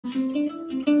Hey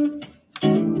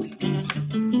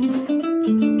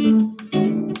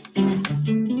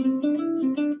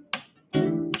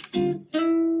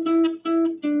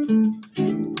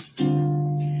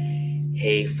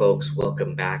folks,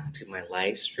 welcome back to my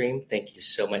live stream. Thank you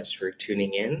so much for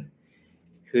tuning in.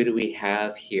 Who do we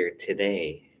have here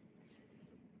today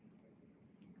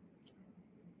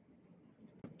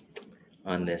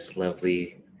on this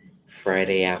lovely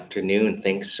Friday afternoon?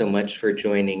 Thanks so much for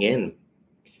joining in.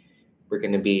 We're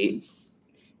going to be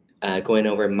going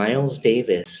over Miles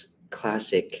Davis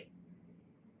classic,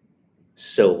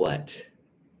 So What?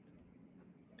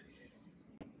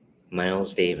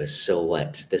 Miles Davis, So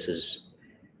What? This is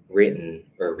written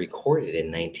or recorded in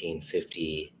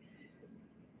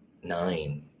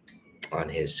 1959 on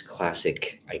his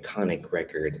classic, iconic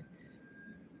record,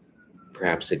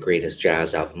 perhaps the greatest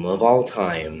jazz album of all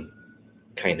time,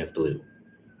 Kind of Blue.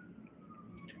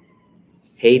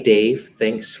 Hey Dave,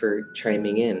 thanks for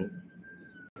chiming in.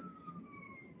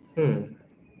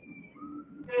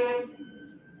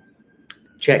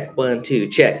 Check 1 2,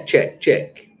 check.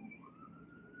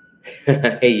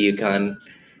 Hey Yukon,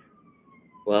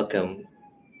 welcome.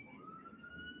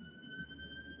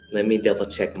 Let me double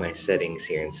check my settings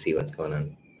here and see what's going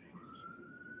on.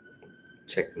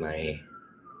 Check my,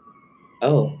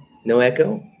 oh, no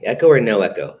echo? Echo or no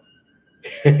echo?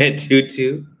 2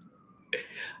 2.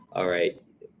 All right,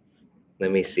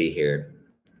 let me see here.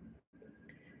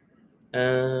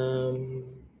 How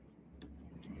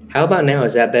about now?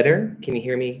 Is that better? Can you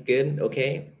hear me good?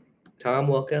 Okay. Tom,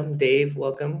 welcome. Dave,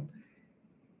 welcome.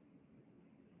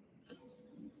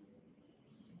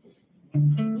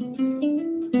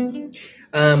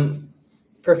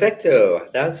 Perfecto.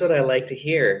 That's what I like to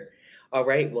hear. All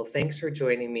right. Well, thanks for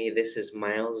joining me. This is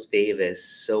Miles Davis.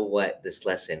 So what? This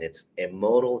lesson. It's a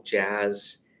modal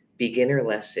jazz beginner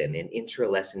lesson, an intro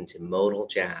lesson to modal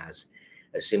jazz,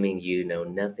 assuming you know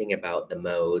nothing about the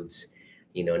modes,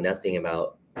 you know nothing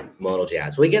about modal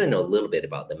jazz. We got to know a little bit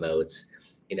about the modes,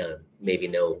 you know, maybe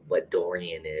know what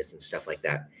Dorian is and stuff like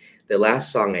that. The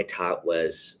last song I taught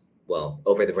was, well,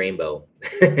 Over the Rainbow,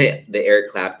 the Eric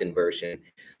Clapton version.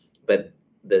 But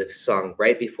the song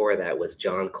right before that was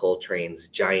John Coltrane's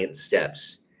Giant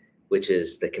Steps, which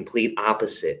is the complete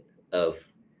opposite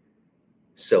of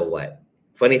So What?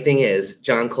 Funny thing is,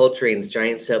 John Coltrane's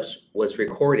Giant Steps was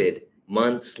recorded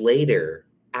months later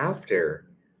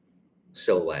after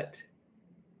So What?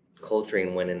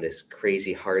 Coltrane went in this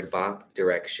crazy hard bop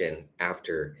direction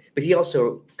after, but he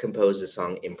also composed the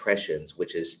song Impressions,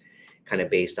 which is kind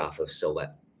of based off of So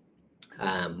What?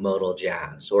 Modal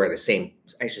jazz, or the same,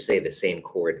 I should say the same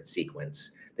chord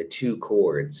sequence, the 2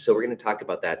 chords. So we're going to talk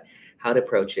about that, how to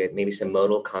approach it, maybe some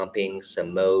modal comping,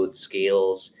 some mode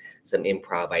scales, some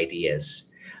improv ideas.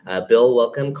 Bill,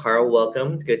 welcome. Carl,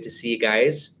 welcome. Good to see you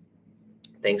guys.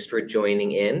 Thanks for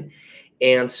joining in.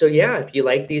 And so, yeah, if you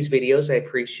like these videos, I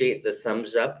appreciate the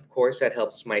thumbs up. Of course, that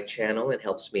helps my channel and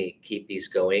helps me keep these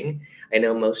going. I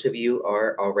know most of you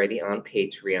are already on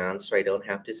Patreon, so I don't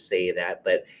have to say that.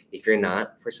 But if you're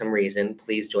not, for some reason,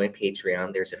 please join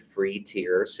Patreon. There's a free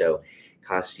tier, so it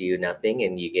costs you nothing,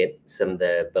 and you get some of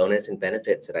the bonus and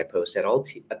benefits that I post at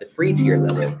at the free tier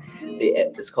level.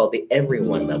 It's called the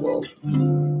Everyone level.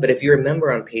 But if you're a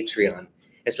member on Patreon,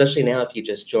 especially now if you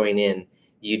just join in,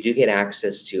 you do get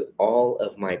access to all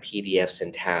of my PDFs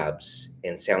and tabs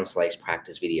and SoundSlice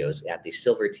practice videos at the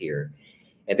silver tier.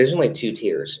 And there's only 2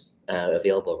 tiers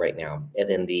available right now. And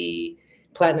then the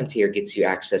platinum tier gets you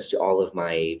access to all of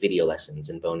my video lessons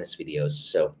and bonus videos.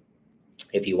 So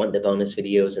if you want the bonus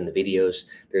videos and the videos,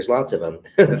 there's lots of them,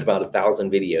 there's about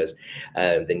 1,000 videos,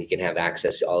 then you can have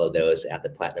access to all of those at the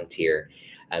platinum tier.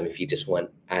 If you just want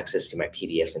access to my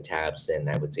PDFs and tabs, then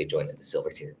I would say join at the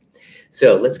silver tier.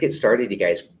 So let's get started, you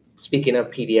guys. Speaking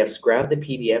of PDFs, grab the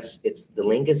PDFs. The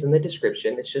link is in the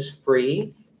description. It's just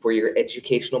free for your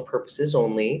educational purposes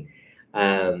only.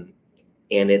 And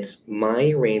it's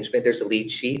my arrangement. There's a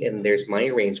lead sheet, and there's my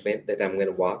arrangement that I'm going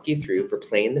to walk you through for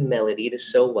playing the melody to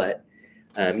So What.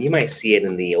 You might see it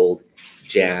in the old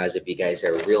jazz. If you guys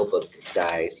are real book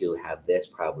guys, you'll have this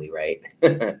probably, right?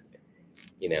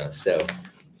 You know, so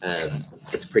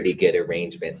it's pretty good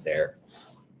arrangement there.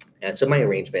 And so my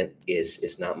arrangement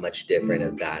is not much different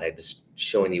of that. I'm just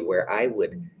showing you where I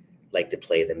would like to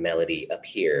play the melody up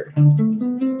here,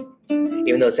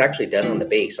 even though it's actually done on the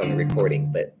bass on the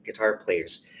recording, but guitar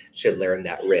players should learn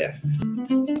that riff.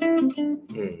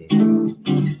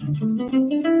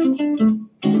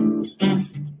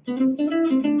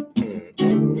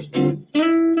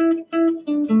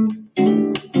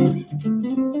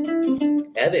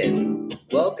 Evan,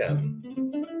 welcome.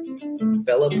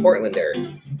 Fellow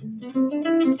Portlander.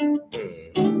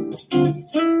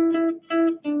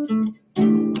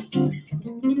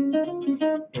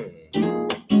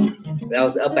 That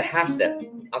was up a half step.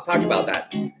 I'll talk about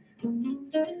that. And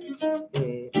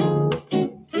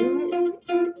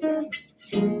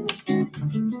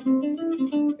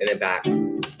then back.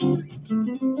 And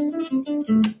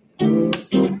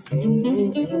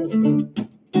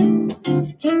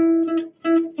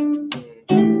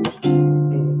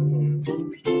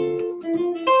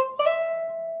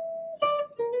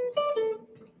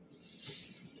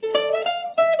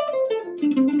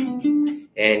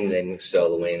then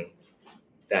soloing.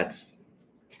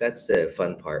 That's the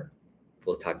fun part.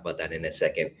 We'll talk about that in a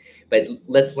second. But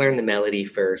let's learn the melody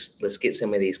first. Let's get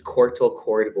some of these quartal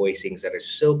chord voicings that are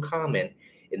so common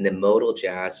in the modal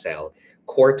jazz style.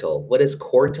 Quartal. What does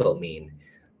quartal mean?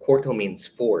 Quartal means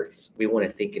fourths. We want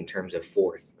to think in terms of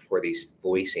fourth for these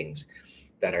voicings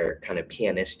that are kind of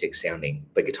pianistic sounding.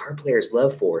 But guitar players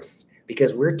love fourths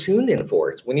because we're tuned in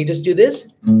fourths. When you just do this,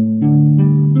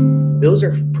 those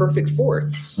are perfect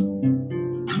fourths.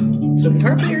 So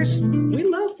guitar players, we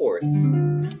love fourths.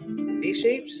 These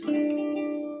shapes,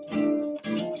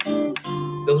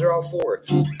 those are all fourths.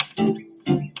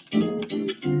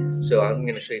 So I'm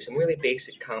going to show you some really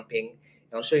basic comping.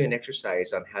 And I'll show you an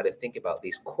exercise on how to think about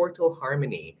these quartal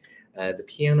harmony. The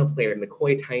piano player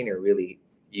McCoy Tyner really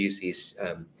use these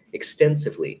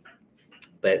extensively,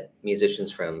 but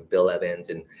musicians from Bill Evans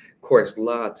and of course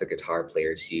lots of guitar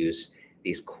players use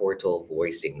these quartal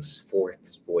voicings,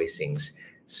 fourths voicings,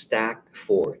 stacked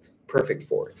fourths, perfect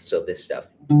fourths. So this stuff.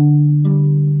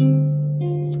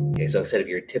 Okay, so instead of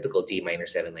your typical D minor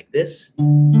 7 like this,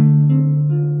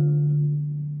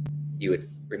 you would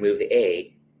remove the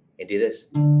A and do this.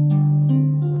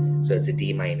 So it's a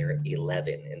D minor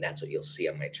 11, and that's what you'll see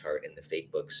on my chart in the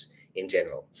fake books in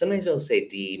general. Sometimes it'll say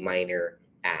D minor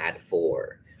add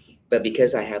 4, but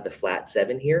because I have the flat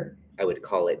 7 here, I would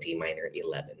call it D minor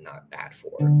 11, not add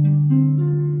 4.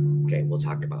 Okay, we'll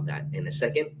talk about that in a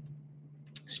second.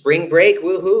 Spring break,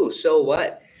 woohoo! So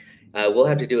what? We'll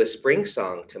have to do a spring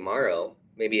song tomorrow,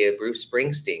 maybe a Bruce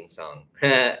Springsteen song.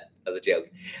 That was a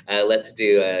joke. Let's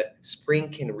do Spring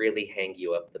Can Really Hang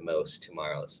You Up the Most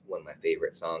tomorrow. It's one of my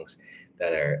favorite songs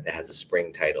that has a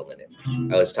spring title in it.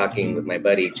 I was talking with my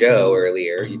buddy Joe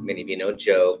earlier. Many of you know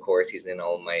Joe, of course. He's in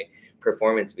all my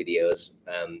performance videos.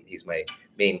 He's my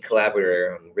main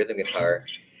collaborator on rhythm guitar.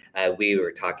 We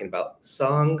were talking about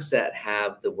songs that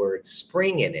have the word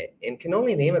spring in it and can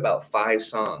only name about 5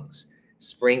 songs.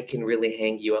 Spring Can Really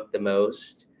Hang You Up the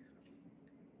Most.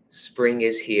 Spring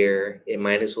is here. It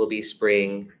might as well be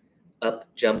spring. Up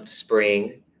jumped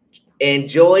spring.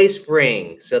 Enjoy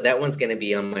spring. So that one's going to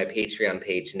be on my Patreon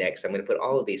page next. I'm going to put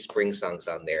all of these spring songs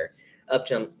on there. Up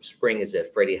jump spring is a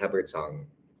Freddie Hubbard song.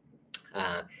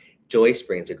 Joy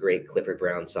Spring is a great Clifford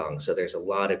Brown song. So there's a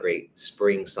lot of great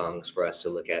spring songs for us to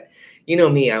look at. You know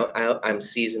me, I'm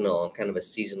seasonal. I'm kind of a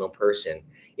seasonal person,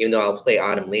 even though I'll play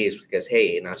Autumn Leaves because,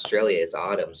 hey, in Australia, it's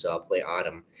autumn. So I'll play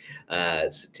Autumn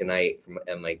tonight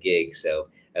at my gig. So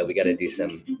we got to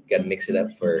mix it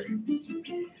up for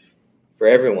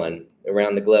everyone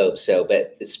around the globe. So,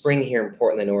 but it's spring here in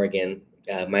Portland, Oregon.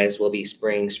 Might as well be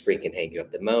spring. Spring can hang you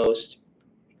up the most.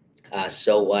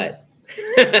 So what?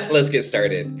 Let's get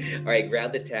started. All right,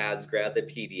 grab the tabs, grab the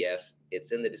PDFs.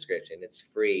 It's in the description. It's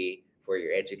free for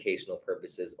your educational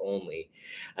purposes only.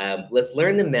 Let's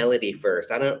learn the melody first.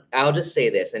 I'll just say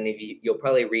this, and you'll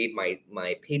probably read my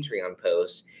Patreon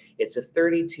post. It's a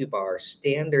 32-bar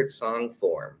standard song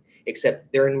form,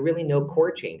 except there are really no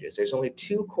chord changes. There's only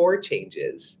 2 chord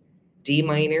changes, D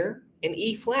minor and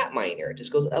E flat minor. It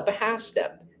just goes up a half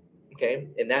step. Okay,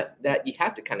 and that you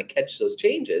have to kind of catch those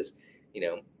changes. You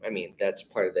know, I mean, that's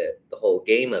part of the whole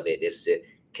game of it, is to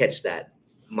catch that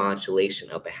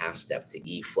modulation up a half step to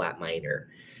E flat minor.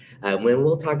 When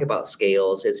we'll talk about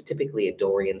scales, it's typically a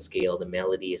Dorian scale. The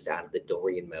melody is out of the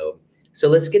Dorian mode. So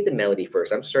let's get the melody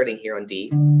first. I'm starting here on D,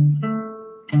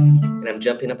 and I'm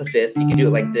jumping up a 5th. You can do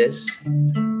it like this,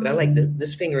 but I like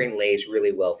this fingering lays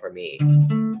really well for me.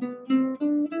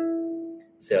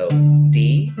 So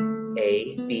D,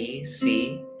 A, B,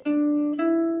 C,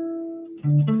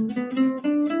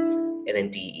 and then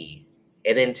D, E,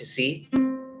 and then to C,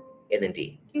 and then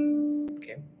D.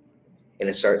 Okay, and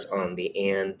it starts on the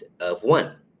and of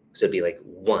 1, so it'd be like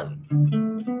 1.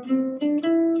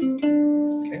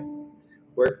 Okay,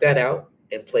 work that out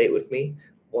and play it with me.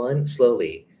 1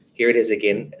 slowly. Here it is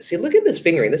again. See, look at this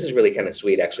fingering. This is really kind of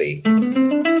sweet, actually.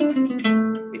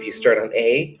 If you start on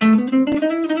A,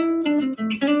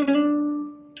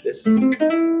 this.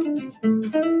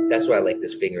 That's why I like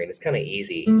this fingering. It's kind of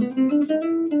easy.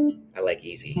 I like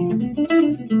easy.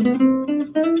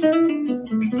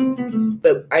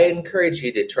 But I encourage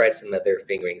you to try some other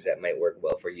fingerings that might work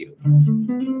well for you.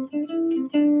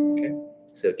 Okay,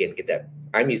 So again, get that.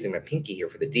 I'm using my pinky here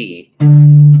for the D,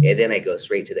 and then I go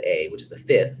straight to the A, which is the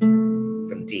fifth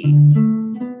from D.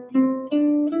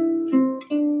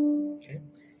 Okay,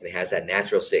 and it has that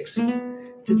natural six, and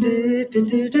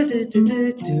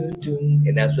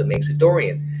that's what makes it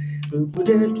Dorian.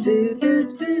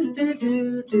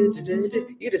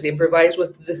 You just improvise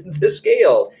with the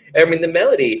scale. I mean the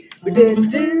melody.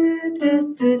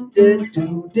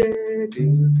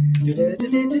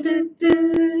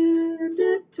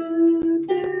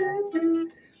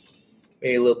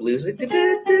 Maybe a little blues.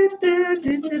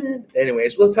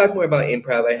 Anyways, we'll talk more about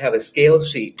improv. I have a scale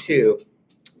sheet too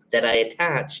that I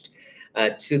attached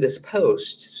to this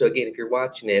post. So again, if you're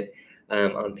watching it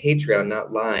on Patreon,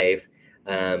 not live,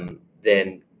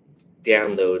 then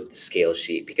download the scale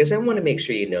sheet, because I want to make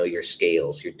sure you know your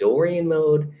scales, your Dorian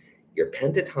mode, your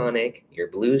pentatonic, your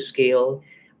blues scale.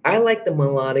 I like the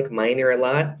melodic minor a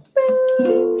lot.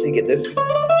 So you get this.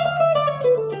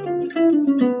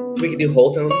 We can do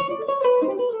whole tone.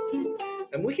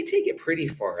 And we can take it pretty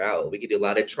far out. We can do a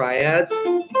lot of triads.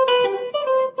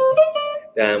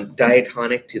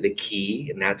 Diatonic to the key,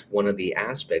 and that's one of the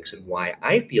aspects and why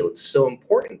I feel it's so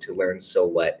important to learn So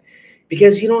What,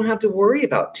 because you don't have to worry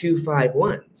about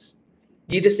 2-5-1s.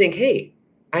 You just think, hey,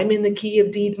 I'm in the key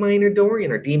of D minor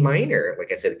Dorian or D minor.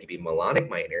 Like I said, it could be melodic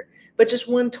minor, but just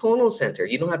one tonal center.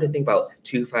 You don't have to think about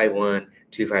 2-5-1,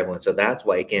 2-5-1. So that's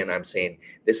why, again, I'm saying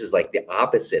this is like the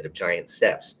opposite of giant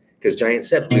steps, because giant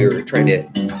steps, we were trying to,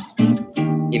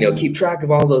 keep track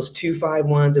of all those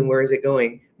 2-5-1s and where is it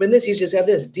going. But in this, you just have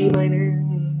this D minor,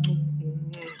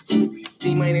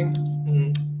 D minor,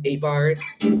 8 bars.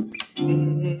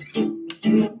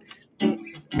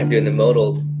 I'm doing the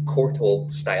modal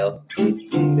quartal style,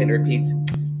 then it repeats,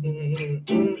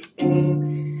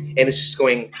 and it's just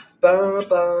going bum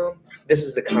bum. This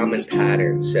is the common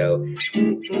pattern. So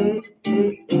then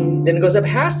it goes up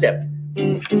half step.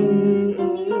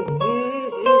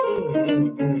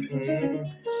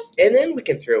 And then we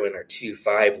can throw in our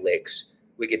 2-5 licks.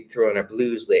 We could throw in our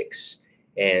blues licks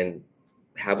and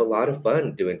have a lot of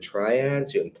fun doing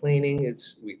triads, doing planing.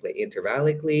 We play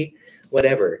intervallically,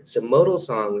 whatever. So modal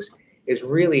songs is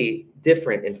really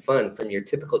different and fun from your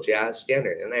typical jazz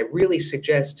standard. And I really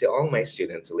suggest to all my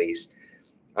students, at least,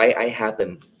 I have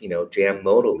them, jam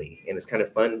modally. And it's kind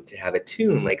of fun to have a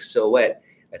tune like So What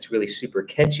that's really super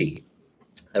catchy,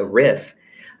 a riff.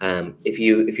 If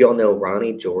you all know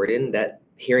Ronnie Jordan, that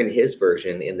hearing his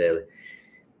version in the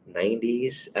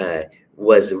 90s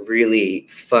was really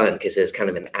fun because it was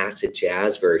kind of an acid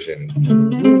jazz version,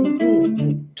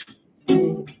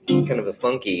 kind of a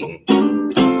funky,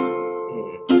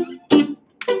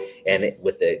 and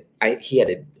he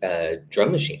had a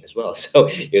drum machine as well, so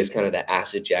it was kind of that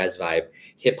acid jazz vibe,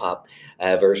 hip hop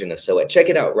version of So What. Check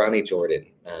it out, Ronnie Jordan,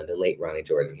 the late Ronnie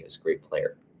Jordan. He was a great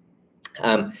player.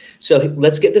 So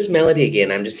let's get this melody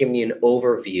again. I'm just giving you an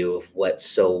overview of what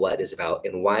So What is about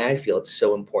and why I feel it's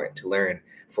so important to learn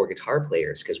for guitar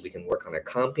players, because we can work on our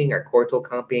comping, our quartal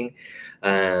comping,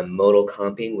 modal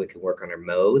comping. We can work on our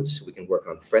modes. We can work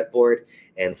on fretboard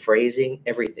and phrasing,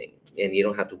 everything. And you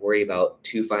don't have to worry about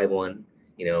 2-5-1,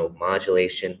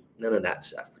 modulation, none of that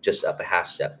stuff, just up a half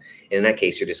step. And in that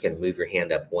case, you're just going to move your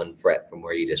hand up 1 fret from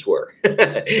where you just were.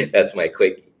 That's my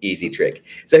quick, easy trick.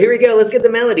 So here we go. Let's get the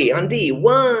melody on D.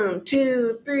 1,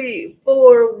 2, 3,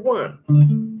 4, 1.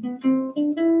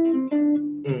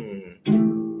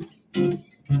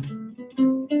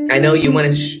 I know you want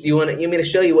me to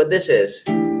show you what this is.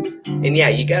 And yeah,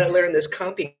 you got to learn this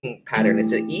comping pattern.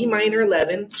 It's an E minor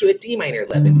 11 to a D minor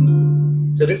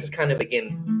 11. So this is kind of,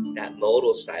 again, that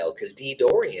modal style, because D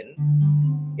Dorian,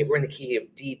 if we're in the key of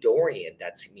D Dorian,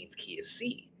 that means key of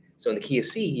C. So in the key of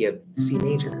C, you have C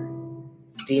major,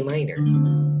 D minor,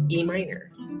 E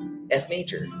minor, F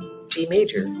major, G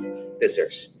major, this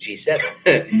is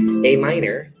G7, A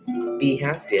minor, B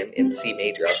half dim, and C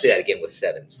major. I'll say that again with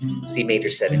sevens. C major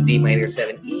 7, D minor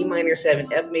 7, E minor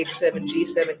 7, F major 7,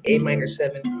 G7, A minor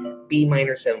 7, B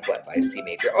minor 7, flat 5, C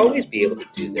major. Always be able to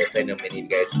do this. I know many of you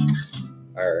guys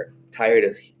are tired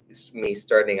of me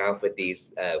starting off with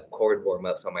these chord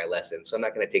warm-ups on my lesson, so I'm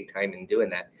not going to take time in doing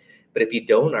that. But if you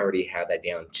don't already have that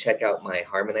down, check out my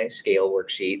harmonized scale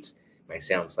worksheets, my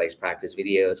sound slice practice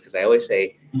videos, because I always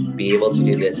say be able to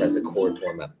do this as a chord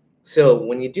warm-up. So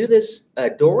when you do this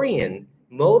Dorian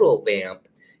modal vamp,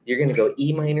 you're going to go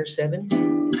E minor 7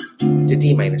 to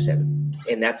D minor 7.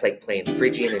 And that's like playing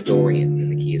Phrygian and Dorian in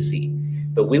the key of C.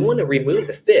 But we want to remove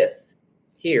the 5th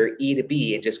here, E to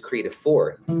B, and just create a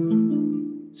 4th.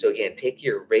 So again, take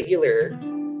your regular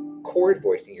chord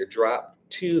voicing, your drop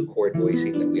 2 chord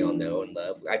voicing that we all know and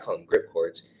love. I call them grip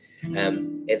chords.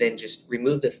 And then just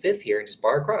remove the fifth here and just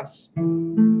bar across.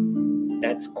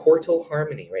 That's quartal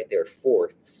harmony right there,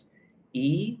 fourths.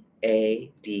 E,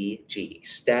 A, D, G,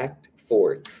 stacked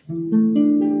fourths.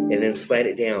 And then slide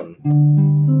it down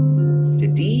to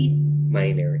D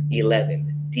minor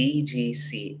 11, D, G,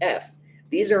 C, F.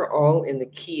 These are all in the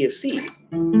key of C,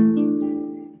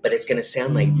 but it's going to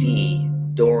sound like D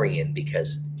Dorian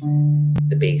because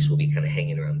the bass will be kind of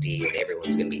hanging around D and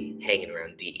everyone's going to be hanging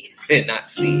around D and not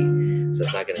C. So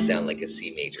it's not going to sound like a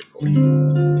C major chord.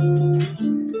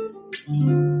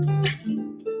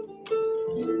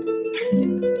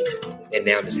 And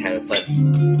now I'm just having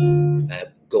fun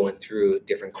going through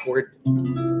different chord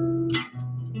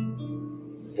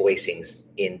voicings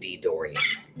in D Dorian.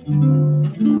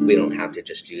 We don't have to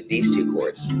just do these two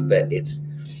chords, but it's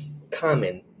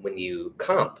common when you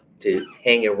comp to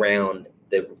hang around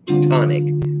the tonic,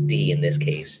 D in this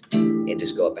case, and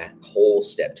just go up a whole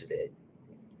step to the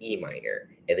E minor.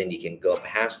 And then you can go up a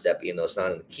half step, even though it's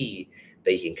not in the key,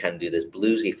 but you can kind of do this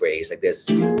bluesy phrase like this.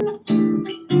 And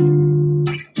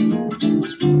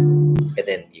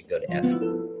then you go to F.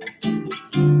 You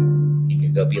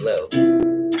can go below.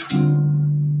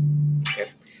 Okay.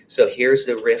 So here's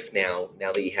the riff now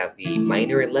that you have the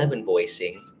minor 11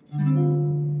 voicing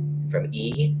from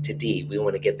E to D. We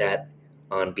want to get that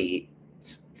on beat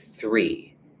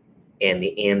 3 and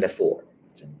the and a 4.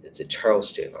 It's a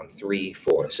Charleston on 3,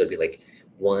 4. So it'd be like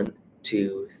 1,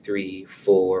 2, 3,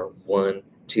 4, 1,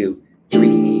 2,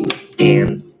 3,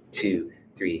 and 2,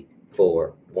 3,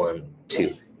 4, 1,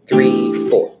 2, 3,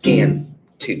 4, and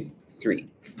 2, 3,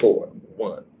 4,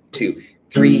 1, 2,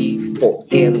 3, 4,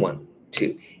 and 1,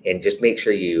 2. And just make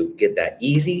sure you get that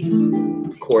easy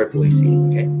chord voicing,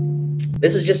 okay?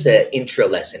 This is just an intro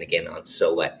lesson again on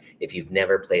So What. If you've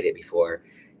never played it before,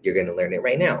 you're going to learn it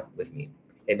right now with me.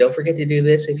 And don't forget to do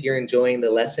this if you're enjoying the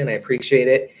lesson. I appreciate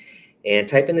it. And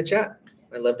type in the chat.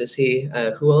 I'd love to see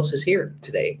who else is here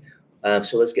today.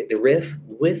 So let's get the riff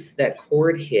with that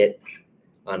chord hit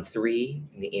on 3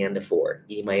 and the and a 4.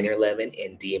 E minor 11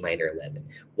 and D minor 11.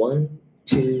 1,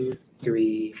 2,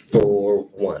 3, 4,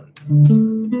 1.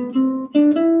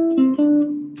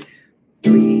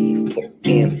 3, 4,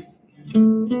 and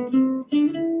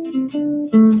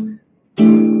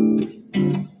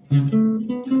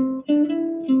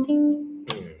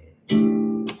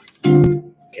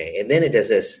okay, and then it does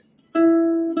this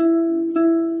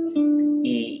E,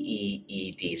 E,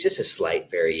 E, D. It's just a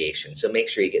slight variation. So make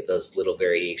sure you get those little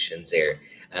variations there.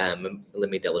 Let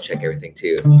me double check everything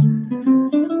too.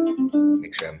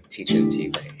 Make sure I'm teaching it to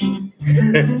you right.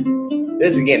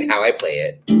 This is again how I play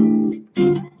it.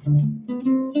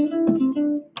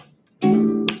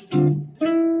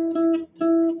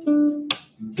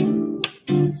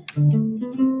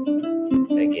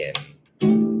 Again,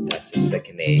 that's the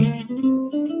second A.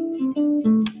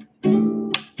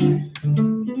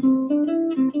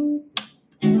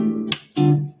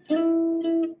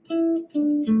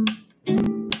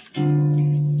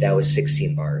 That was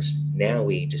 16 bars. Now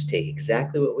we just take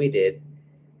exactly what we did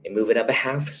and move it up a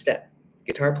half step.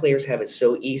 Guitar players have it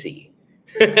so easy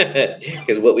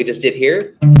because what we just did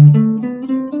here,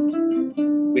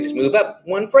 we just move up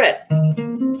 1 fret.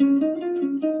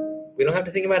 We don't have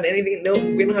to think about anything. No,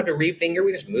 we don't have to refinger.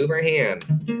 We just move our hand.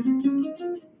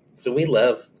 So we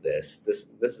love this.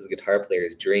 This is a guitar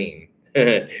player's dream.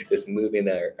 Just moving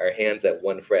our hands at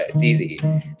 1 fret. It's easy.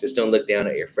 Just don't look down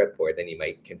at your fretboard, then you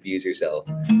might confuse yourself.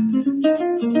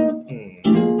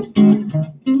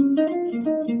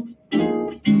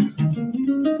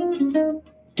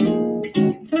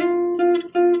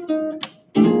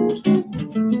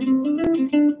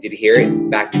 Did you hear it?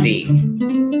 Back to D.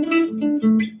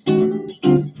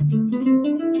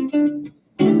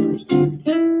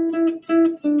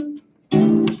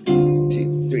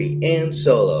 Two, 3, and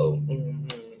solo.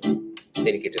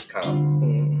 Then you could just comp.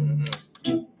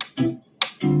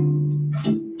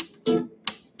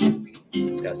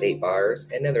 That was 8 bars.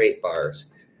 Another 8 bars.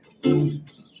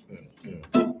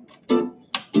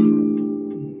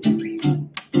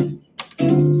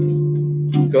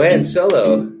 Go ahead,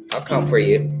 solo. I'll comp for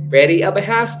you. Ready? Up a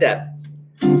half step.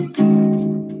 And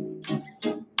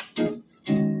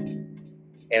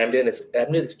I'm doing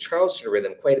this Charleston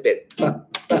rhythm quite a bit. Ba,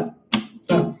 ba,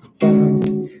 ba,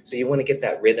 ba. So you want to get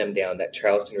that rhythm down, that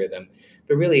Charleston rhythm.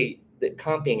 But really, the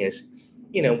comping is,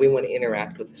 we want to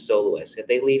interact with the soloist. If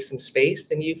they leave some space,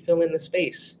 then you fill in the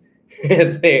space.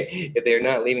 If they're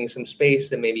not leaving some space,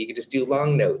 then maybe you could just do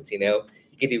long notes, You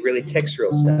could do really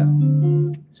textural stuff.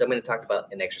 So I'm going to talk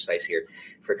about an exercise here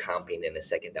for comping in a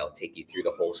second. That'll take you through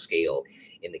the whole scale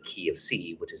in the key of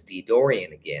C, which is D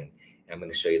Dorian again. I'm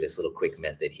going to show you this little quick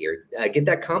method here. Get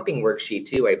that comping worksheet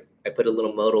too. I put a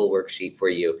little modal worksheet for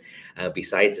you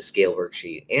besides the scale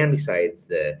worksheet and besides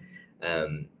the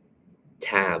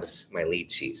tabs, my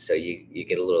lead sheets. So you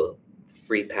get a little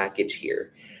free package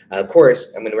here. Of course,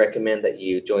 I'm going to recommend that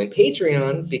you join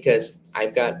Patreon because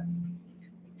I've got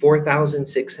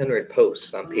 4,600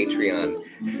 posts on Patreon,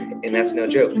 and that's no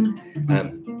joke.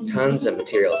 Tons of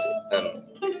materials.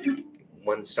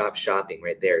 One-stop shopping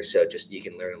right there. So just you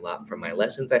can learn a lot from my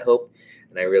lessons, I hope.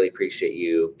 And I really appreciate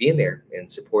you being there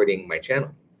and supporting my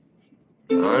channel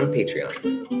on Patreon.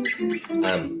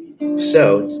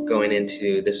 So it's going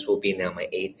into, this will be now my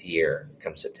 8th year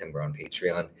come September on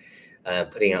Patreon,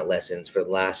 putting out lessons for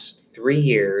the last 3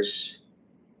 years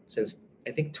since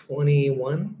I think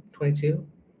 21, 22,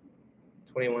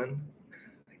 21.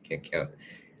 I can't count.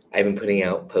 I've been putting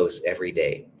out posts every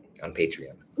day on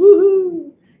Patreon.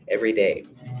 Woohoo! Every day.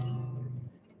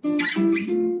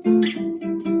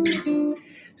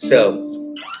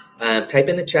 So type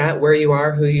in the chat where you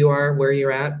are, who you are, where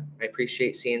you're at. I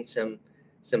appreciate seeing some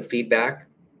feedback.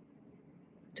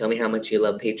 Tell me how much you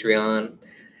love Patreon.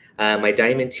 My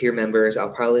Diamond tier members,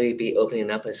 I'll probably be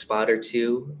opening up a spot or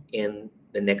two in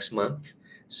the next month.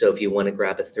 So if you want to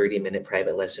grab a 30-minute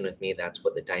private lesson with me, that's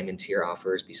what the Diamond tier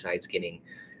offers. Besides getting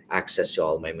access to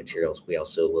all of my materials, we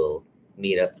also will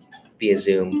meet up via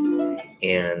Zoom,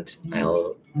 and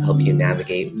I'll help you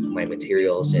navigate my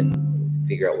materials and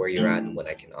figure out where you're at and what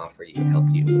I can offer you and help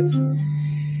you with.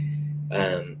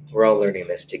 We're all learning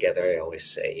this together, I always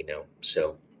say, you know.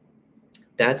 So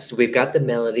we've got the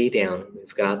melody down,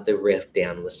 we've got the riff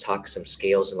down. Let's talk some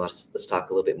scales and let's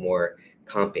talk a little bit more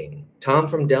comping. Tom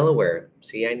from Delaware.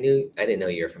 See, I didn't know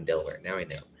you were from Delaware. Now I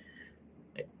know.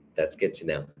 That's good to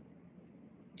know.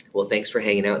 Well, thanks for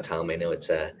hanging out, Tom. I know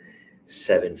it's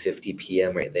 7:50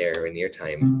 p.m. right there in your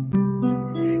time.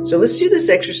 So let's do this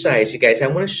exercise, you guys. I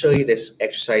want to show you this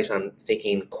exercise on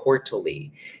thinking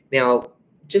quartily. Now,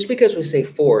 just because we say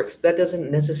fourths, that doesn't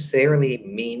necessarily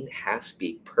mean has to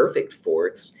be perfect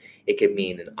fourths. It could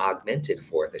mean an augmented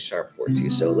fourth, a sharp fourth too.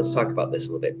 So let's talk about this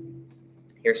a little bit.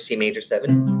 Here's C major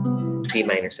 7, D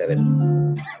minor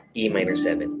 7, E minor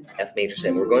 7, F major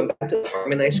 7. We're going back to the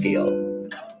harmonized scale.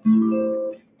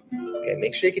 Okay,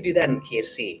 make sure you can do that in the key of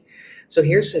C. So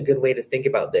here's a good way to think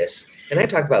about this. And I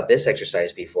talked about this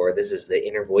exercise before. This is the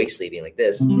inner voice leading like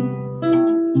this.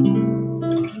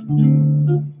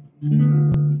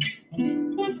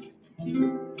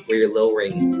 Where you're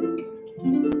lowering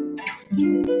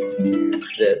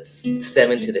the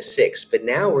 7 to the 6. But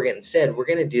now we're going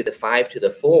to do the 5 to the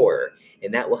 4.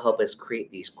 And that will help us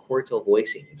create these quartal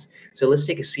voicings. So let's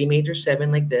take a C major 7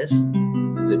 like this.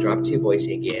 So drop 2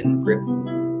 voicing again. Grip,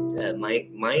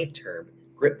 my term,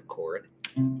 grip chord.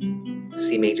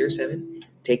 C major 7.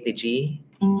 Take the G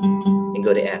and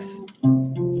go to F.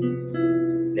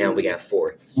 Now we got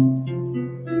fourths.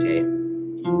 Okay.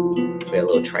 We got a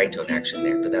little tritone action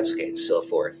there, but that's okay. It's still a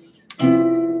fourth.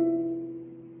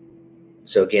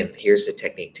 So again, here's the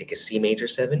technique. Take a C major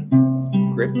 7,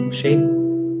 grip shape,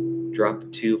 drop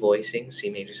 2 voicing, C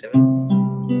major 7.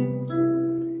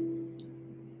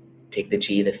 Take the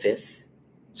G, the 5th,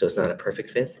 so it's not a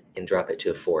perfect 5th, and drop it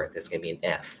to a 4th. That's going to be an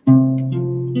F.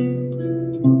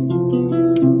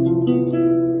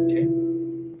 Okay.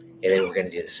 And then we're going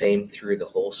to do the same through the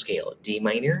whole scale. D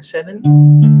minor 7,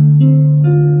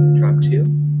 drop 2.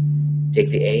 Take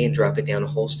the A and drop it down a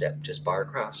whole step, just bar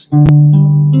across.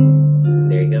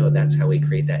 There you go. That's how we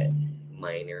create that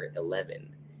minor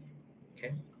 11.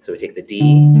 Okay. So we take the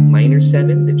D minor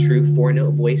 7, the true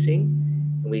 4-note voicing,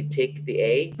 and we take the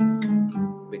A,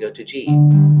 we go to G,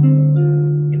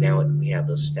 and now we have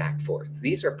those stacked fourths.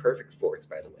 These are perfect fourths,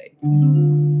 by the way.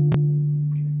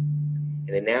 Okay. And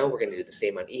then now we're going to do the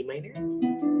same on E minor.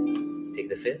 Take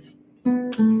the 5th.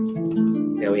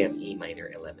 Now we have E minor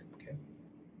 11. Okay.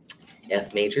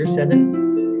 F major 7.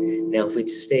 Now if we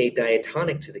stay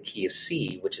diatonic to the key of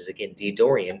C, which is again D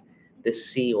Dorian, this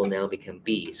C will now become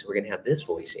B. So we're going to have this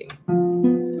voicing.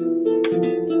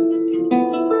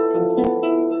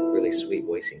 Really sweet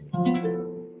voicing.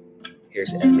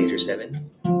 Here's F major 7.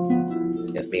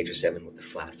 F major 7 with the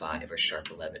flat 5 or sharp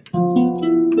 11.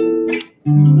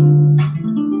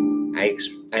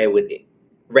 I would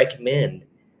recommend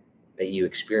that you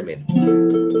experiment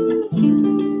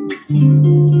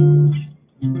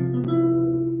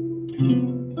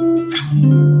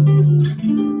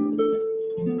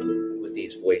with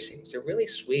these voicings. They're really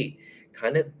sweet,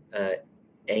 kind of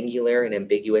angular and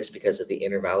ambiguous because of the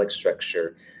intervallic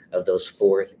structure of those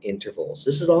fourth intervals.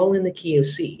 This is all in the key of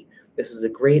C. This is a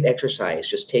great exercise,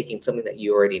 just taking something that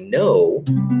you already know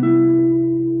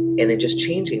and then just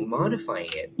changing,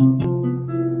 modifying it.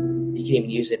 You can even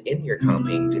use it in your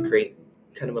comping to create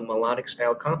kind of a melodic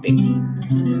style comping.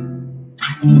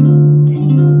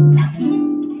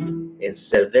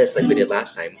 Instead of this, like we did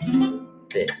last time,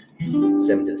 the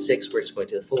 7 to the 6, we're just going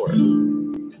to the 4.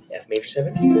 F major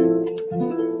 7.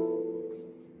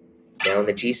 Now on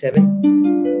the G7,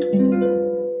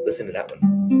 listen to that one.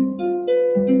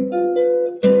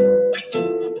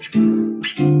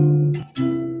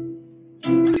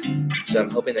 So I'm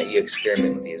hoping that you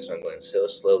experiment with these. So I'm going so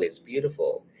slowly. It's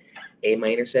beautiful. A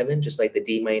minor 7, just like the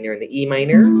D minor and the E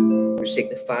minor. We just take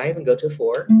the 5 and go to a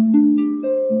 4.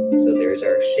 So there's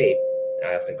our shape.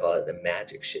 I often call it the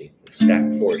magic shape, the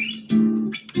stacked fourths.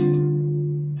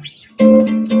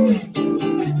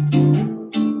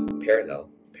 Parallel.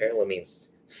 Parallel means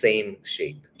same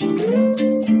shape.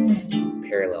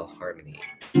 Parallel harmony.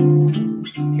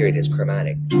 Here it is,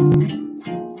 chromatic.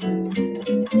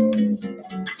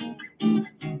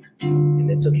 And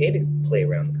it's okay to play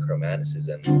around with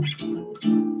chromaticism,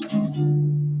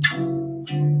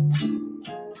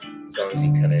 as long as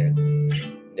you kind of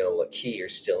know what key you're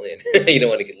still in. You don't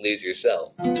want to lose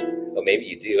yourself. Well, maybe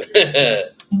you do.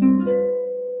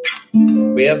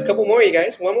 We have a couple more, you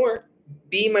guys. One more.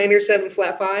 B minor 7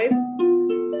 flat 5.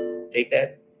 Take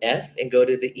that F and go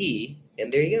to the E,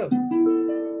 and there you go.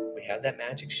 We have that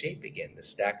magic shape again, the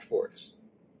stacked fourths.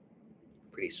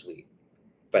 Pretty sweet.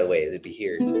 By the way, it'd be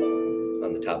here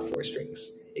on the top 4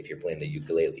 strings if you're playing the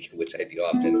ukulele, which I do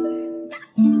often.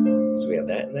 So we have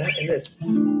that and that and this.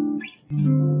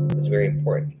 It's very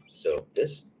important. So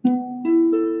this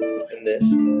and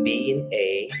this, B and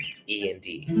A, E and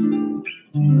D.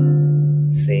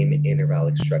 Same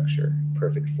intervallic structure,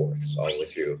 perfect fourths all the way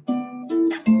through.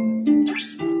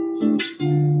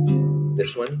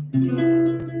 This one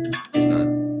is not.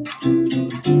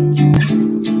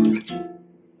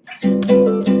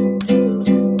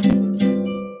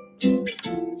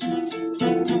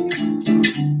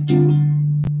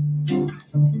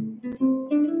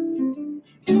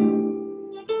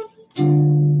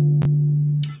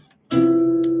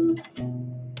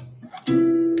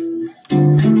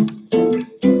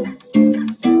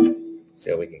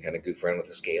 So we can kind of goof around with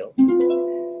the scale.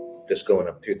 Just going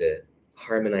up through the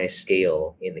harmonized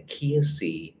scale in the key of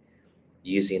C,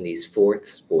 using these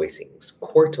fourths voicings,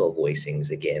 quartal voicings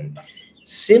again,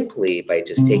 simply by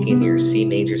just taking your C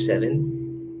major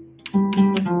 7,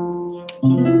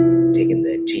 taking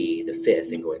the G, the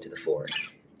 5th, and going to the 4.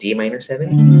 D minor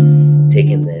 7,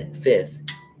 taking the 5th,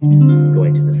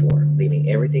 going to the 4, leaving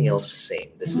everything else the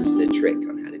same. This is the trick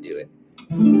on how to do it.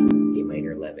 E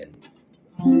minor 11.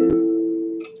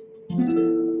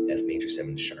 F major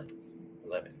 7 sharp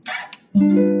 11.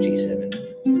 G7,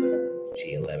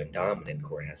 G11 dominant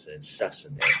chord has a sus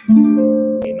in there.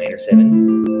 A minor 7,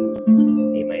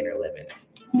 A minor 11.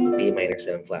 B minor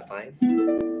 7 flat 5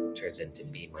 turns into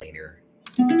B minor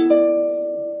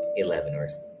 11, or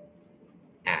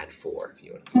add 4 if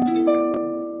you want to call it that.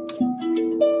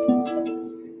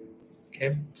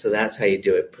 Okay, so that's how you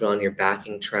do it. Put on your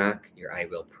backing track, your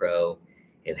iReal Pro,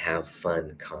 and have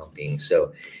fun comping.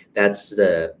 So that's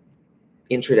the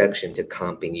introduction to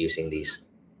comping using these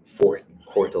fourth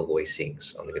quartal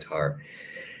voicings on the guitar.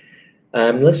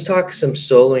 Let's talk some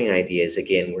soloing ideas.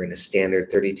 Again, we're in a standard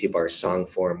 32-bar song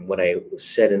form. What I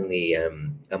said in the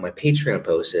on my Patreon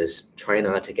post is try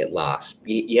not to get lost.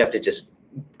 You have to just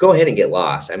go ahead and get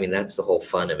lost. I mean, that's the whole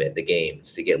fun of it, the game,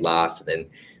 is to get lost and then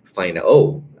find out,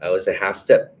 oh, I was a half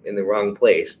step in the wrong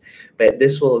place. But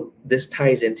this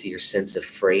ties into your sense of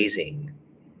phrasing,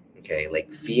 okay,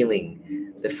 like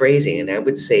feeling the phrasing. And I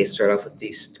would say start off with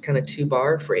these kind of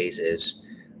 2-bar phrases,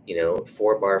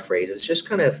 4-bar phrases, just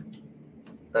kind of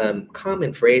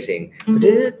common phrasing.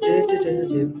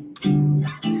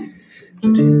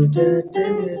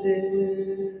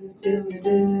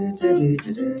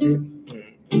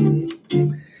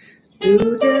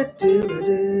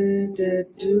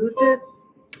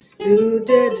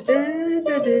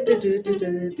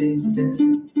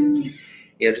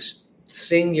 Just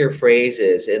sing your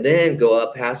phrases and then go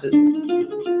up past it. I'm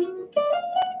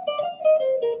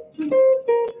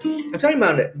talking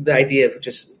about the idea of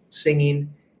just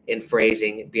singing and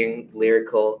phrasing, being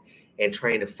lyrical, and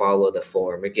trying to follow the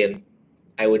form. Again,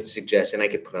 I would suggest, and I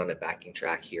could put on a backing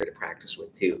track here to practice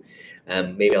with too.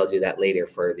 Maybe I'll do that later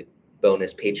for the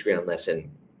bonus Patreon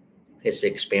lesson, is to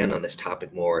expand on this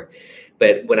topic more.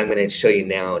 But what I'm going to show you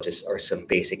now just are some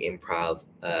basic improv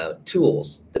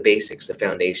tools, the basics, the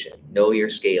foundation. Know your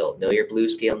scale, know your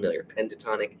blues scale, know your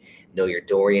pentatonic, know your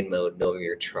Dorian mode, know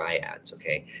your triads,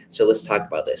 okay? So let's talk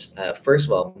about this. First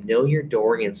of all, know your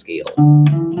Dorian scale.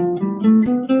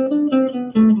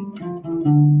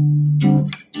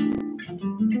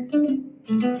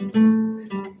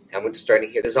 I'm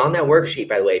starting here. This is on that worksheet,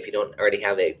 by the way. If you don't already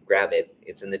have it, grab it.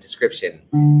 It's in the description.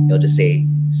 It'll just say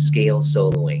scale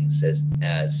soloing. It says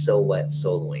so what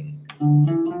soloing.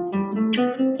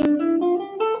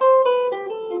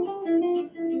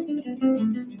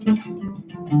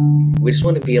 We just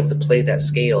want to be able to play that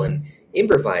scale and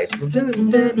improvise.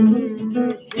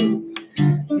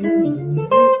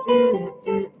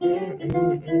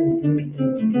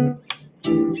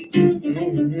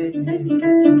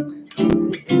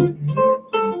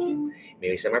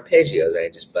 Maybe some arpeggios. I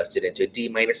just busted into a D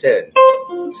minor 7.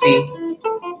 C.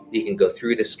 You can go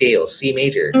through the scale. C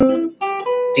major,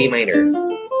 D minor,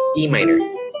 E minor,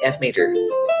 F major,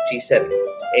 G7,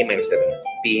 A minor 7,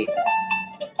 B.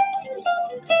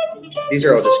 These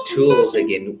are all just tools.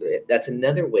 Again, that's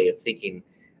another way of thinking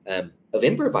of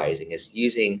improvising, is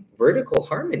using vertical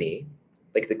harmony,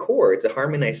 like the chords, a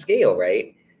harmonized scale,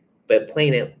 right? But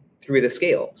playing it through the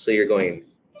scale. So you're going,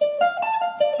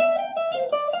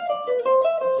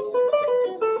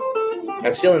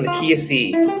 I'm still in the key of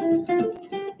C.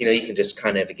 You know, you can just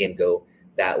kind of, again, go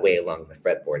that way along the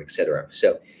fretboard, etc.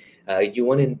 So you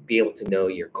want to be able to know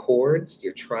your chords,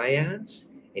 your triads,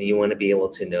 and you want to be able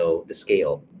to know the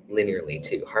scale linearly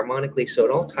too, harmonically, so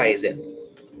it all ties in.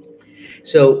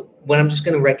 So what I'm just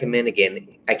going to recommend, again,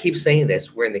 I keep saying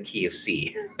this, we're in the key of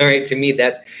C. All right, to me,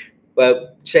 that's,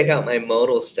 but check out my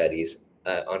modal studies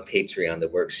on Patreon, the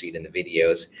worksheet and the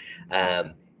videos,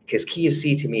 because key of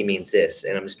C to me means this,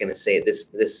 and I'm just going to say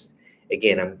this.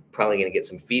 Again, I'm probably going to get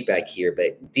some feedback here,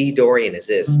 but D Dorian is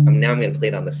this. Now I'm going to play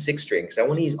it on the 6th string because I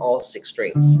want to use all 6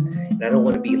 strings, and I don't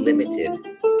want to be limited.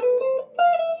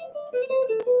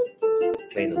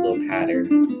 Playing a little pattern.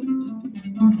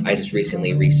 I just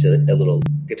recently reached a little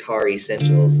Guitar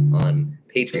Essentials on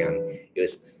Patreon. It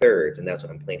was thirds, and that's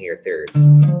what I'm playing here, thirds.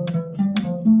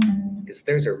 Because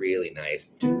thirds are really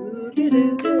nice.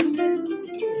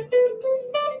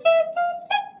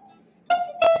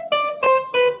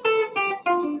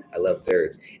 I love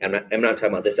thirds. I'm not talking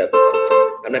about this stuff.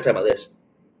 I'm not talking about this.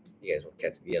 You guys will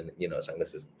catch, you know the song.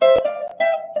 This is,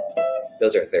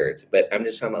 those are thirds. But I'm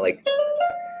just talking about like,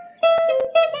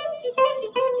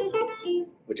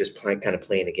 which is kind of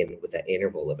playing again with that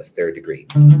interval of a 3rd degree.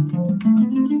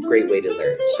 Great way to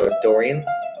learn. So Dorian,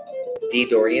 D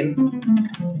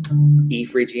Dorian, E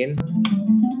Phrygian,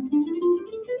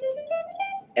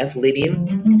 F Lydian,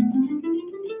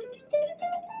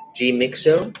 G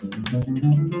mixo.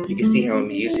 You can see how I'm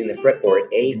using the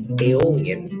fretboard. A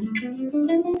Aeolian,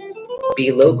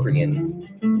 B Locrian,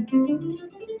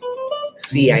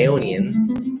 C Ionian,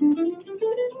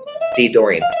 D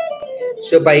Dorian.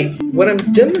 So by what I'm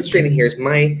demonstrating here is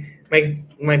my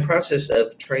process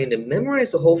of trying to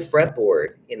memorize the whole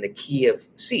fretboard in the key of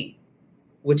C,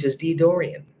 which is D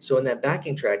Dorian. So when that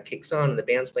backing track kicks on and the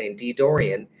band's playing D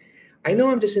Dorian, I know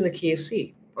I'm just in the key of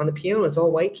C. On the piano, it's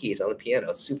all white keys on the piano.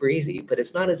 It's super easy, but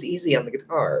it's not as easy on the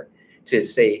guitar to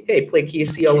say, hey, play key of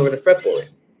C all over the fretboard.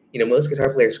 You know, most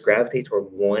guitar players gravitate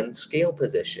toward one scale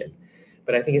position,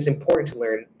 but I think it's important to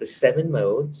learn the 7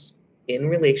 modes in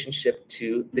relationship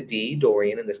to the D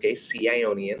Dorian, in this case, C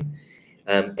Ionian,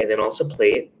 and then also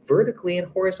play it vertically and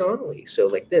horizontally. So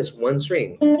like this, 1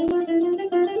 string.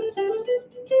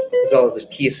 This is all this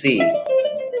key of C.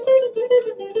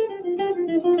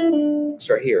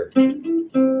 Start here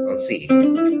on C.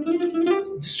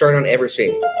 Start on every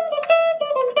string.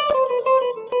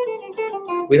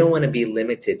 We don't want to be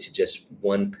limited to just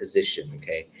one position,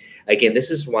 okay? Again,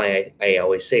 this is why I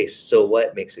always say, so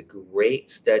what makes a great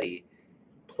study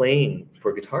playing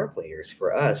for guitar players,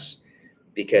 for us,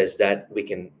 because that we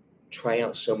can try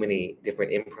out so many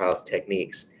different improv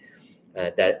techniques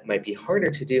that might be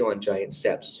harder to do on Giant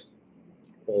Steps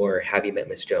or Have You Met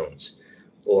Miss Jones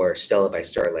or Stella by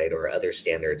Starlight or other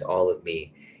standards, All of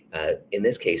Me. In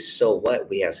this case, so what?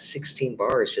 We have 16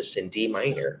 bars just in D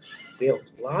minor. We have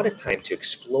a lot of time to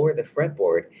explore the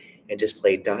fretboard and just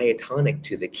play diatonic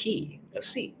to the key of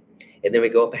C. And then we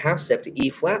go up a half step to E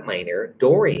flat minor,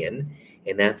 Dorian,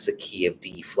 and that's the key of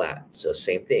D flat. So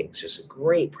same thing. It's just a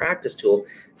great practice tool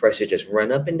for us to just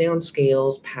run up and down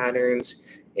scales, patterns,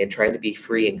 and trying to be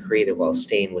free and creative while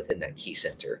staying within that key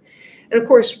center. And of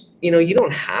course, you know, you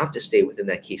don't have to stay within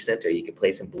that key center. You can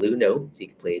play some blue notes. You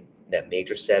can play that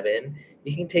major 7.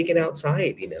 You can take it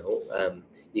outside, you know.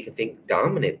 You can think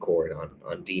dominant chord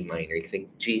on D minor. You can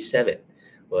think G7.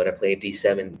 Well, I play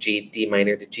D7, D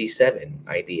minor to G7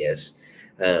 ideas.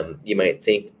 You might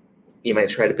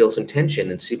try to build some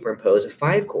tension and superimpose a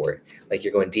 5 chord, like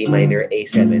you're going D minor,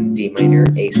 A7, D minor,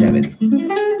 A7.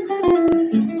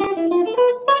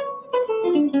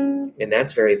 And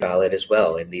that's very valid as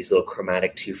well in these little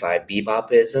chromatic 2/5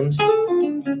 bebopisms.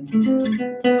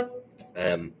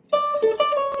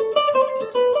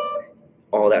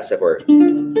 all that stuff, or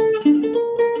you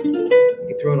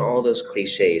can throw in all those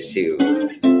cliches too.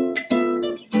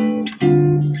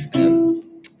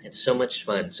 It's so much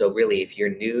fun. So really, if you're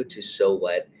new to So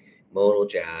What, modal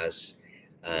jazz,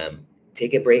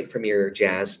 take a break from your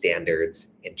jazz standards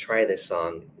and try this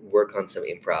song. Work on some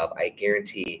improv. I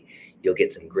guarantee you'll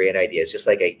get some great ideas, just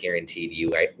like I guaranteed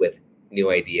you, right, with new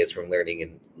ideas from learning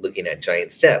and looking at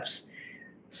giant steps.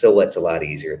 So What's a lot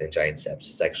easier than giant steps.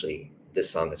 It's actually, this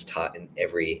song is taught in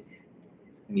every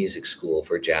music school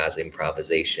for jazz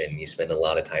improvisation. You spend a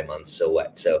lot of time on So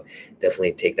What. So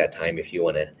definitely take that time if you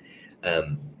want to,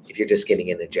 if you're just getting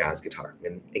into jazz guitar.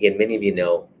 And again, many of you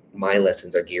know my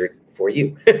lessons are geared for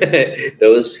you.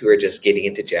 Those who are just getting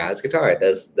into jazz guitar.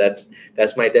 That's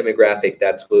my demographic.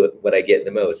 That's what I get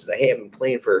the most. Is like, hey, I've been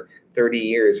playing for 30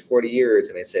 years, 40 years.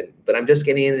 And I said, but I'm just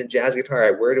getting into jazz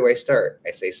guitar. Where do I start?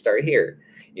 I say, start here.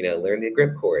 You know, learn the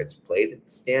grip chords, play the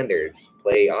standards,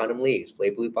 play autumn leaves, play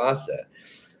blue bossa.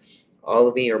 All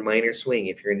of me are minor swing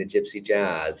if you're into gypsy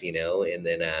jazz, you know, and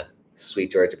then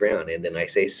Sweet Georgia Brown. And then I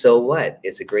say, So What?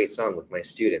 It's a great song with my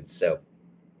students. So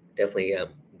definitely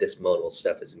this modal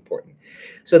stuff is important.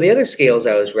 So the other scales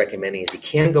I was recommending is you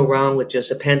can't go wrong with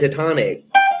just a pentatonic.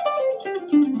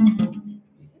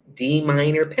 D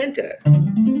minor penta.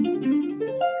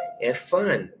 Have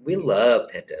fun. We love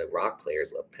penta. Rock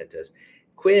players love pentas.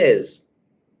 Quiz.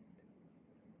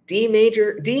 D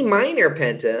minor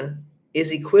penta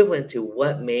is equivalent to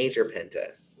what major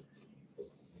penta?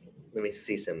 Let me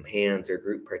see some hands or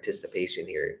group participation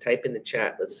here. Type in the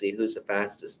chat. Let's see who's the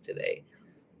fastest today.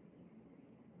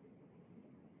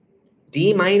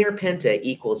 D minor penta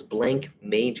equals blank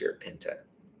major penta.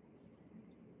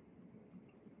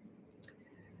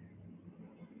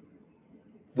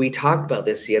 We talked about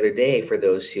this the other day for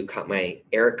those who caught my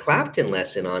Eric Clapton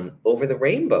lesson on Over the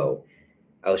Rainbow.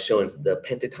 I was showing the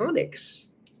pentatonics.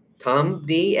 Tom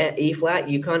D at E flat,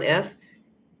 Yukon F,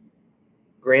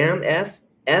 Graham F.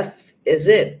 F is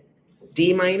it.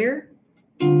 D minor,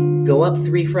 go up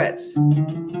 3 frets.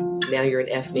 Now you're in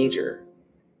F major.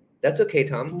 That's okay,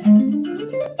 Tom.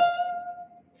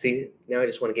 See, now I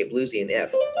just want to get bluesy in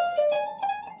F.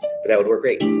 But that would work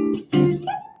great.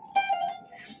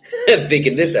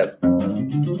 Thinking this F.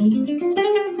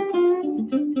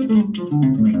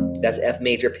 That's F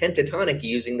major pentatonic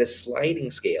using the sliding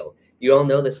scale. You all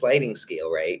know the sliding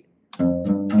scale, right?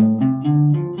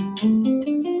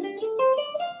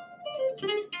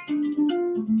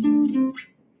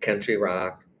 Country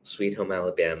rock, Sweet Home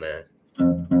Alabama.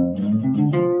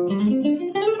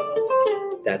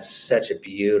 That's such a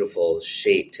beautiful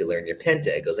shape to learn your penta.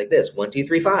 It goes like this: 1, 2,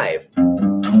 3, 5.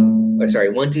 Oh,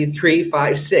 sorry, 1, 2, 3,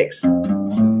 5, 6.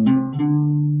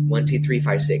 1, 2, 3,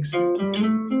 5, 6.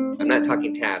 I'm not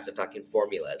talking tabs, I'm talking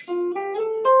formulas.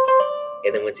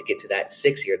 And then once you get to that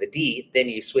 6 here, the D, then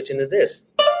you switch into this.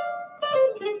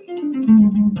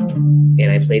 And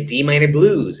I play D minor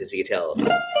blues, as you can tell.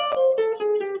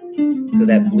 So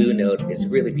that blue note is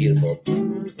really beautiful.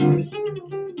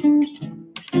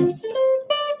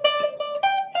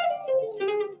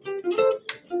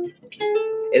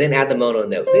 And then add the mono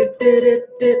note.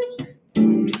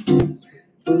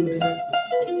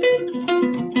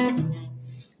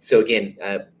 So again,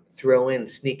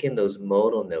 sneak in those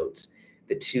modal notes,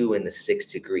 the 2 and the 6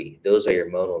 degree. Those are your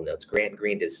modal notes. Grant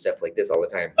Green did stuff like this all the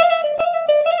time.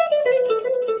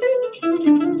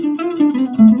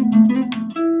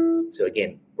 So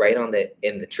again, right on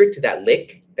and the trick to that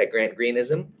lick, that Grant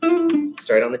Greenism,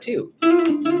 start on the 2,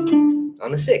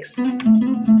 on the 6.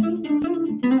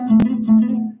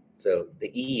 So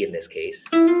the E in this case,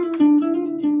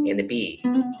 and the B,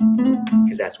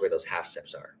 because that's where those half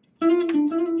steps are.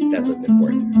 That's what's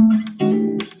important.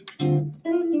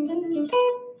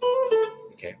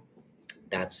 Okay,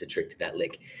 that's the trick to that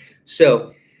lick.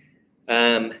 So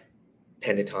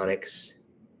pentatonics,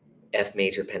 F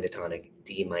major pentatonic,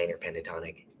 D minor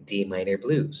pentatonic, D minor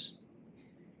blues.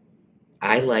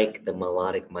 I like the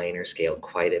melodic minor scale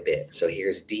quite a bit. So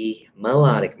here's D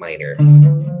melodic minor.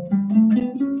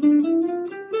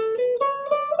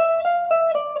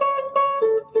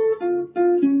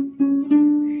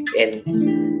 And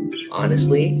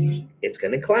honestly, it's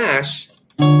going to clash.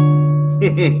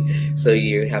 So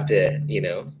you have to,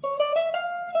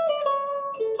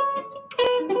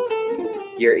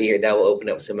 your ear, that will open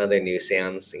up some other new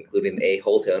sounds, including the A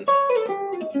whole tone,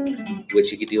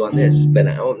 which you could do on this. But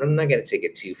I'm not going to take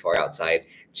it too far outside.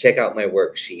 Check out my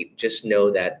worksheet. Just know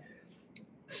that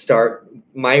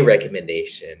my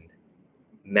recommendation,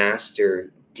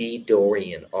 master D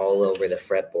Dorian all over the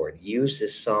fretboard. Use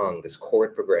this song, this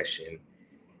chord progression,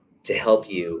 to help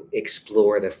you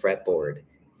explore the fretboard,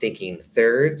 thinking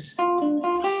thirds,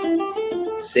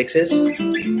 sixes,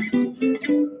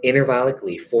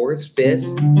 intervallically, fourths, fifths.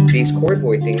 These chord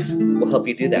voicings will help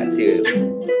you do that too,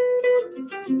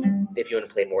 if you want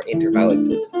to play more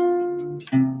intervallic.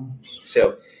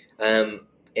 So,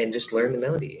 and just learn the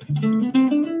melody.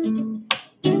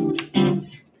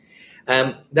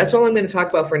 That's all I'm going to talk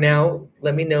about for now.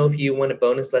 Let me know if you want a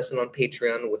bonus lesson on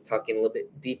Patreon with talking a little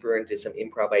bit deeper into some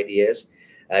improv ideas,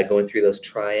 going through those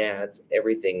triads,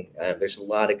 everything. There's a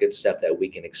lot of good stuff that we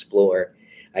can explore.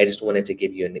 I just wanted to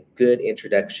give you a good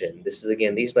introduction. This is,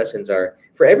 again, these lessons are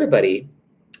for everybody,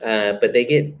 but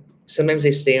sometimes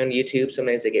they stay on YouTube,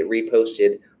 sometimes they get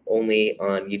reposted only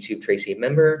on YouTube Tracy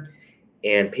member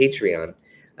and Patreon.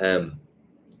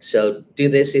 So do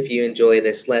this if you enjoy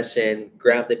this lesson.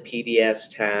 Grab the PDFs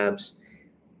tabs,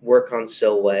 work on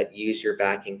So What, use your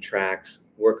backing tracks,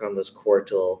 work on those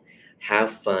chordal, have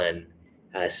fun,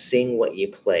 sing what you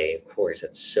play. Of course,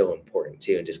 that's so important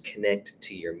too, and just connect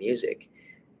to your music.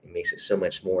 It makes it so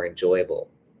much more enjoyable.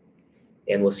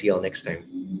 And we'll see you all next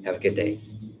time. Have a good day.